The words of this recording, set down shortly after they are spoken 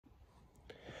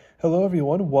Hello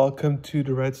everyone, welcome to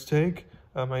Durrett's Take.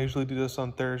 I usually do this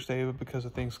on Thursday, but because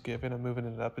of Thanksgiving, I'm moving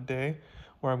it up a day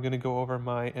where I'm going to go over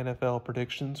my NFL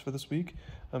predictions for this week.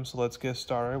 So let's get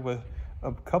started with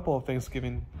a couple of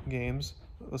Thanksgiving games.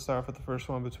 Let's start off with the first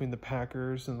one between the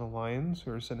Packers and the Lions, who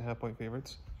are 7.5-point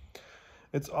favorites.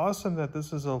 It's awesome that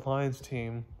this is a Lions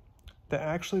team that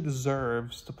actually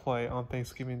deserves to play on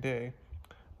Thanksgiving Day,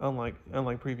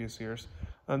 unlike previous years.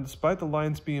 Despite the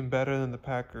Lions being better than the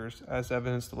Packers, as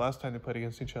evidenced the last time they played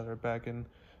against each other back in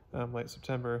late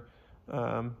September,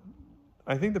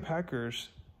 I think the Packers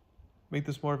make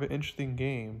this more of an interesting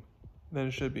game than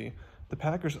it should be. The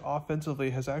Packers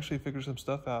offensively has actually figured some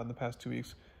stuff out in the past 2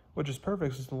 weeks, which is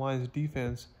perfect since the Lions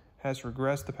defense has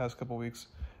regressed the past couple weeks.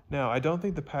 Now, I don't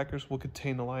think the Packers will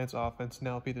contain the Lions offense and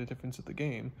that'll be the difference of the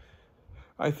game.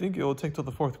 I think it will take till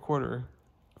the fourth quarter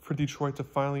for Detroit to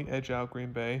finally edge out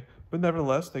Green Bay, but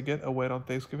nevertheless, they get a win on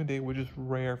Thanksgiving Day, which is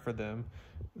rare for them.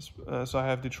 So I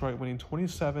have Detroit winning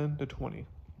 27-20.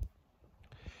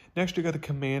 Next, you got the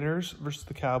Commanders versus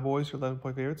the Cowboys, your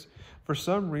 11-point favorites. For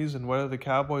some reason, whether the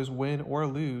Cowboys win or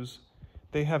lose,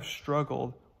 they have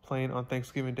struggled playing on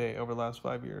Thanksgiving Day over the last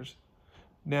 5 years.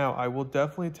 Now, I will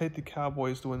definitely take the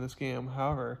Cowboys to win this game.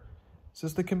 However,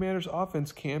 since the Commanders'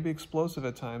 offense can be explosive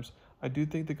at times, I do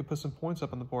think they could put some points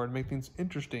up on the board and make things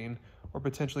interesting or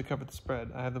potentially cover the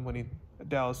spread. I have them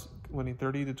Dallas winning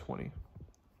 30-20.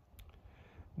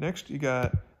 Next, you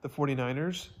got the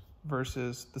 49ers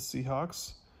versus the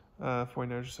Seahawks.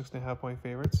 49ers are 6.5-point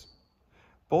favorites.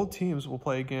 Both teams will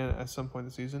play again at some point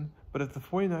this season, but if the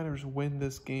 49ers win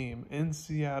this game in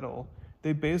Seattle,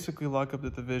 they basically lock up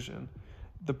the division.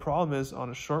 The problem is,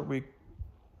 on a short week,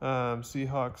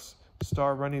 Seahawks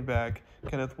star running back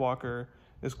Kenneth Walker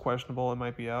is questionable and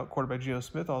might be out. Quarterback Geno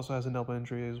Smith also has an elbow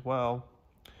injury as well.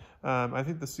 I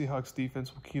think the Seahawks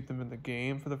defense will keep them in the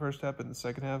game for the first half, but in the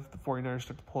second half, the 49ers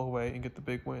start to pull away and get the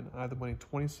big win, either winning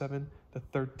 27-13.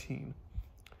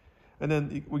 And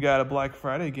then we got a Black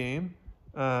Friday game.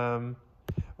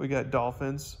 We got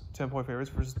Dolphins, 10-point favorites,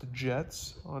 versus the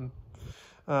Jets.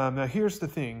 Now, here's the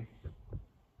thing.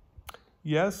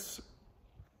 Yes,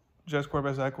 Jets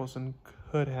quarterback Zach Wilson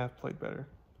could have played better.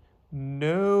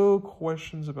 No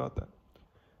questions about that.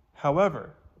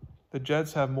 However, the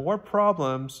Jets have more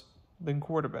problems than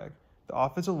quarterback. The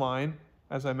offensive line,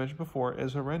 as I mentioned before,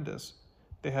 is horrendous.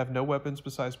 They have no weapons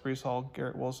besides Breece Hall,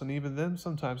 Garrett Wilson. Even then,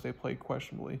 sometimes they play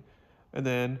questionably. And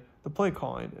then the play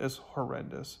calling is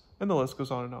horrendous. And the list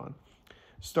goes on and on.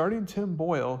 Starting Tim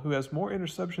Boyle, who has more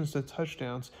interceptions than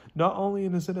touchdowns, not only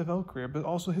in his NFL career, but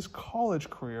also his college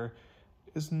career,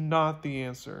 is not the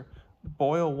answer.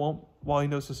 Boyle won't, while he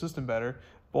knows the system better,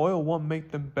 Boyle won't make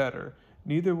them better.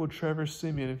 Neither will Trevor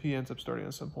Siemian if he ends up starting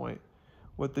at some point.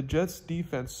 With the Jets'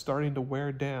 defense starting to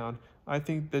wear down, I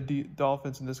think the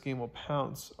Dolphins in this game will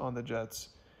pounce on the Jets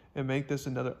and make this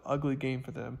another ugly game for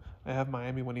them. I have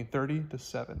Miami winning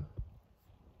 30-7.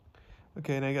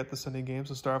 Okay, and I got the Sunday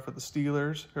games. Let's start off with the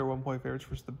Steelers, who are 1-point favorites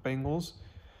versus the Bengals.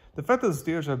 The fact that the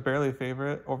Steelers are barely a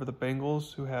favorite over the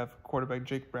Bengals, who have quarterback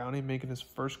Jake Browning making his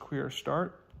first career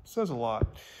start, says a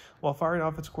lot. While firing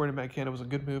offensive coordinator Matt Canada was a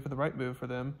good move and the right move for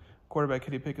them, quarterback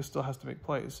Kenny Pickett still has to make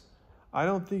plays. I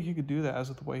don't think he could do that as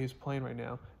of the way he's playing right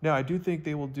now. Now, I do think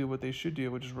they will do what they should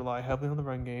do, which is rely heavily on the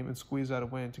run game and squeeze out a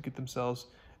win to get themselves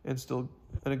and still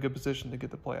in a good position to get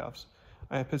the playoffs.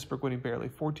 I have Pittsburgh winning barely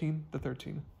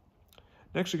 14-13.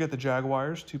 Next, you got the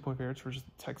Jaguars, 2-point favorites versus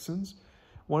the Texans.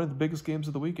 One of the biggest games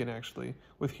of the weekend, actually,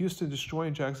 with Houston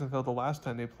destroying Jacksonville the last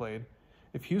time they played.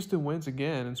 If Houston wins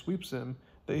again and sweeps them,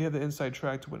 they have the inside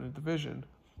track to win a division.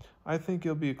 I think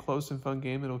it'll be a close and fun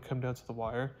game. It'll come down to the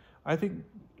wire. I think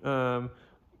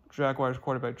Jaguars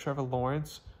quarterback Trevor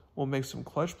Lawrence will make some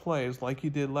clutch plays like he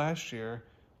did last year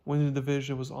when the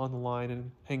division was on the line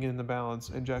and hanging in the balance,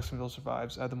 and Jacksonville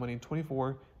survives, at them winning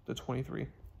 24-23.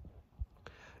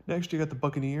 Next, you got the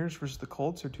Buccaneers versus the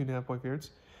Colts, or 2.5-point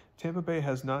favorites. Tampa Bay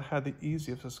has not had the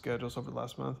easiest of schedules over the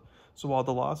last month, so while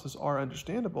the losses are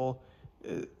understandable,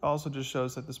 it also just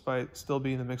shows that despite still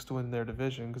being in the mix to win their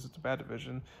division, because it's a bad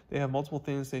division, they have multiple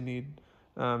things they need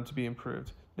to be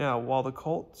improved. Now, while the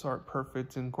Colts aren't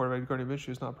perfect and quarterback Gardner Minshew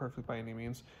is not perfect by any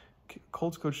means,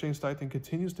 Colts coach Shane Steichen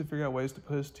continues to figure out ways to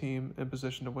put his team in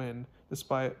position to win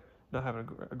despite not having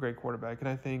a great quarterback, and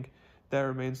I think that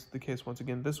remains the case once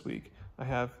again this week. I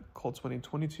have Colts winning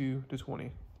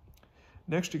 22-20.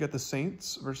 Next, you got the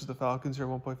Saints versus the Falcons, who are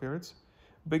 1-point favorites.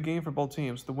 Big game for both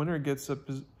teams. The winner gets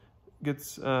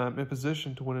in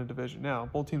position to win a division. Now,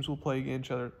 both teams will play against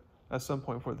each other at some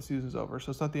point before the season's over,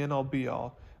 so it's not the end-all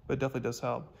be-all, but it definitely does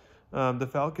help. The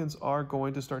Falcons are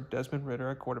going to start Desmond Ridder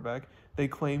at quarterback. They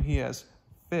claim he has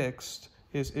fixed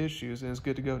his issues and is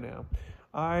good to go now.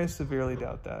 I severely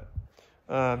doubt that.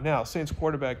 Now, Saints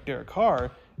quarterback Derek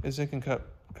Carr is in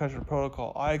concussion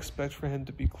protocol. I expect for him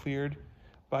to be cleared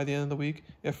by the end of the week.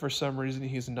 If for some reason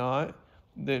he's not,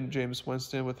 then Jameis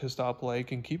Winston with his stop play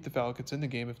can keep the Falcons in the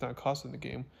game, if not cost them the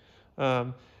game.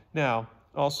 Now,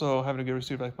 also having a good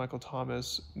receiver like Michael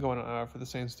Thomas going on IR for the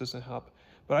Saints doesn't help.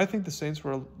 But I think the Saints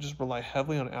will just rely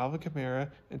heavily on Alvin Kamara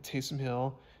and Taysom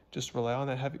Hill. Just rely on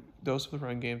that heavy dose of the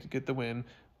run game to get the win.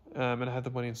 And I have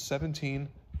them winning 17-16.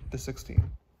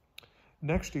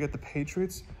 Next, you get the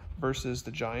Patriots versus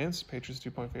the Giants. Patriots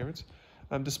 2-point favorites.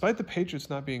 Despite the Patriots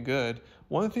not being good,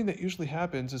 one thing that usually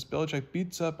happens is Belichick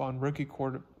beats up on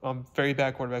very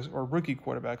bad quarterbacks or rookie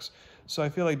quarterbacks. So I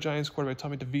feel like Giants quarterback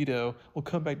Tommy DeVito will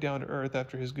come back down to earth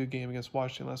after his good game against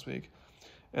Washington last week.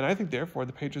 And I think, therefore,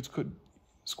 the Patriots could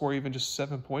score even just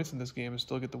 7 points in this game and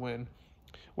still get the win,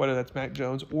 whether that's Mac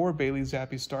Jones or Bailey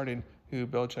Zappi starting, who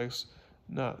Belichick's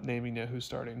not naming yet who's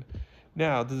starting.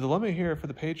 Now, the dilemma here for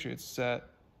the Patriots is that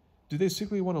do they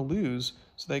secretly want to lose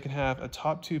so they can have a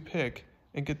top 2 pick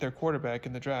and get their quarterback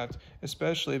in the draft,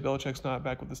 especially if Belichick's not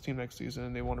back with this team next season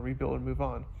and they want to rebuild and move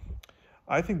on?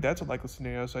 I think that's a likely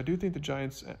scenario, so I do think the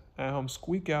Giants at home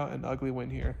squeak out an ugly win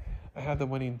here. I have them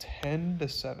winning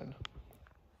 10-7.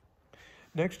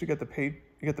 Next, you get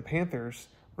the Panthers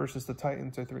versus the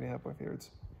Titans, are 3.5-point favorites.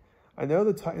 I know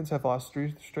the Titans have lost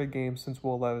 3 straight games since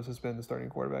Will Levis has been the starting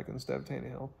quarterback instead of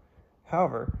Tannehill.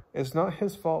 However, it's not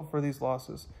his fault for these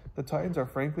losses. The Titans are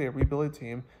frankly a rebuilding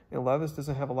team, and Levis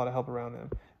doesn't have a lot of help around him.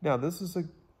 Now, this is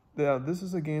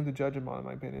a game to judge him on, in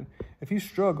my opinion. If he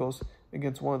struggles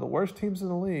against one of the worst teams in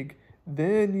the league,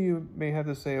 then you may have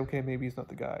to say, okay, maybe he's not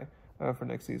the guy for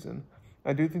next season.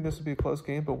 I do think this will be a close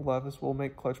game, but Levis will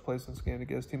make clutch plays in this game to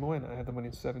get his team a win. I have them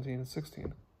winning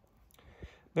 17-16.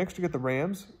 Next, you get the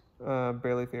Rams,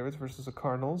 barely favorites, versus the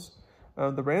Cardinals.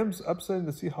 The Rams upsetting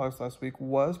the Seahawks last week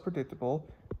was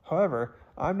predictable. However,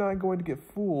 I'm not going to get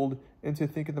fooled into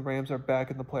thinking the Rams are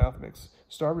back in the playoff mix.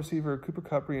 Star receiver Cooper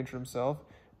Kupp re-injured himself,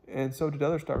 and so did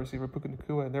other star receiver Puka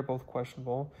Nacua, and they're both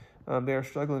questionable. They are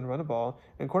struggling to run the ball,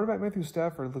 and quarterback Matthew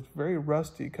Stafford looked very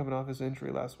rusty coming off his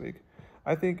injury last week.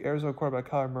 I think Arizona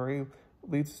quarterback Kyler Murray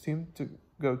leads his team to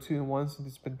go 2-1 since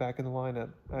he's been back in the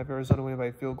lineup. I have Arizona winning by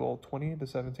a field goal,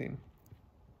 20-17.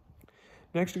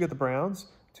 Next, you get the Browns,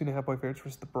 2.5-point favorites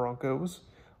versus the Broncos.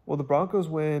 Well, the Broncos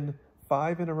win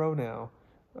 5 in a row now.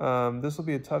 This will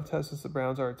be a tough test since the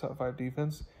Browns are a top 5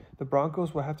 defense. The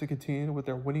Broncos will have to continue with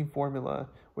their winning formula,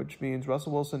 which means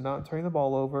Russell Wilson not turning the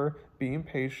ball over, being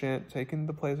patient, taking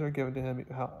the plays that are given to him,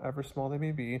 however small they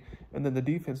may be, and then the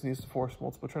defense needs to force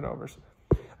multiple turnovers.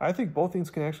 I think both things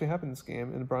can actually happen in this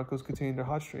game, and the Broncos continue their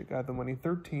hot streak. I have them winning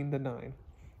 13-9.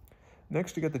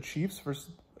 Next, you get the Chiefs versus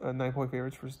 9-point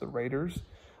favorites versus the Raiders.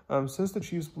 Since the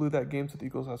Chiefs blew that game to the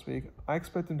Eagles last week, I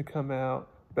expect them to come out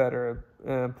better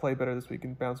and play better this week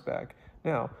and bounce back.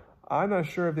 Now, I'm not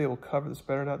sure if they will cover the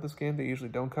spread or not this game. They usually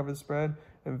don't cover the spread,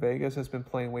 and Vegas has been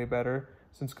playing way better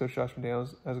since Coach Josh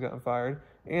McDaniels has gotten fired,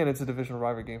 and it's a divisional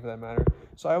rivalry game for that matter.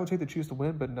 So I would take the Chiefs to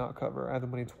win, but not cover. I have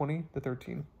them winning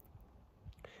 20-13.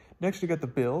 Next, you get the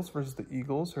Bills versus the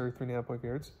Eagles, who are 3.5-point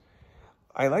favorites.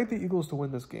 I like the Eagles to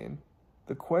win this game.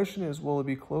 The question is, will it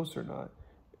be close or not?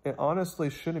 It honestly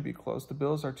shouldn't be close. The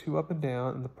Bills are too up and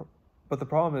down, but the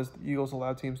problem is the Eagles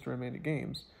allow teams to remain in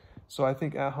games. So I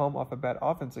think at home off a bad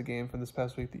offensive game from this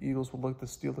past week, the Eagles will look to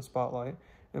steal the spotlight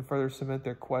and further cement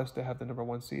their quest to have the number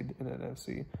 1 seed in the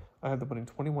NFC. I have them winning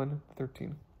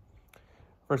 21-13.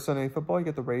 For Sunday Football, you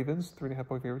get the Ravens,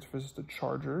 3.5-point favorites versus the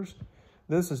Chargers.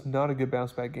 This is not a good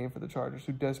bounce-back game for the Chargers,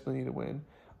 who desperately need to win.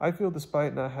 I feel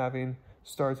despite not having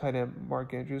star tight end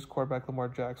Mark Andrews, quarterback Lamar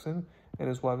Jackson, and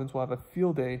his weapons will have a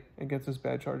field day against this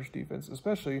bad Chargers defense,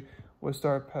 especially with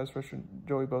star pass rusher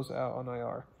Joey Bosa out on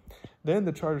IR. Then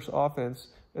the Chargers offense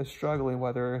is struggling,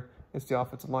 whether it's the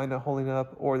offensive line not holding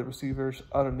up or the receivers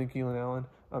other than Keelan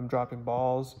Allen dropping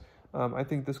balls. I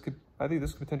think this could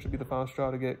potentially be the final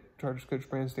straw to get Chargers coach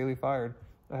Brandon Staley fired.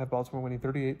 I have Baltimore winning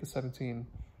 38-17.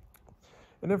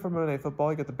 And then for Monday Night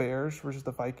Football, you got the Bears versus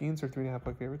the Vikings, or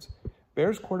 3.5-point favorites.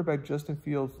 Bears quarterback Justin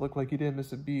Fields looked like he didn't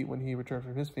miss a beat when he returned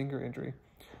from his finger injury.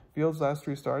 Fields' last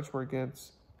 3 starts were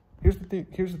against... Here's the thing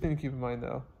to keep in mind,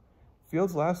 though.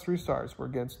 Fields' last 3 starts were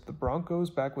against the Broncos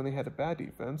back when they had a bad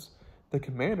defense, the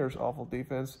Commanders' awful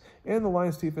defense, and the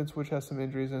Lions' defense, which has some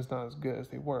injuries and is not as good as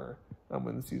they were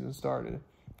when the season started.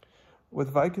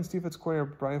 With Vikings defense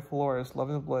coordinator Brian Flores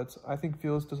loving the blitz, I think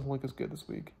Fields doesn't look as good this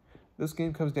week. This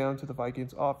game comes down to the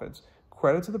Vikings' offense.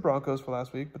 Credit to the Broncos for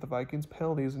last week, but the Vikings'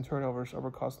 penalties and turnovers are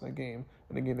what cost them that game,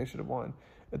 and a game they should have won.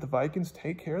 If the Vikings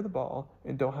take care of the ball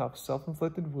and don't have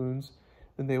self-inflicted wounds,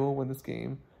 then they will win this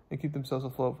game and keep themselves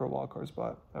afloat for a wildcard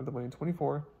spot. I have them winning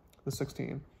 24-17. the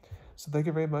 16. So thank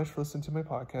you very much for listening to my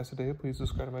podcast today. Please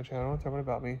subscribe to my channel and tell me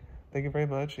about me. Thank you very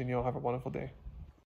much, and y'all have a wonderful day.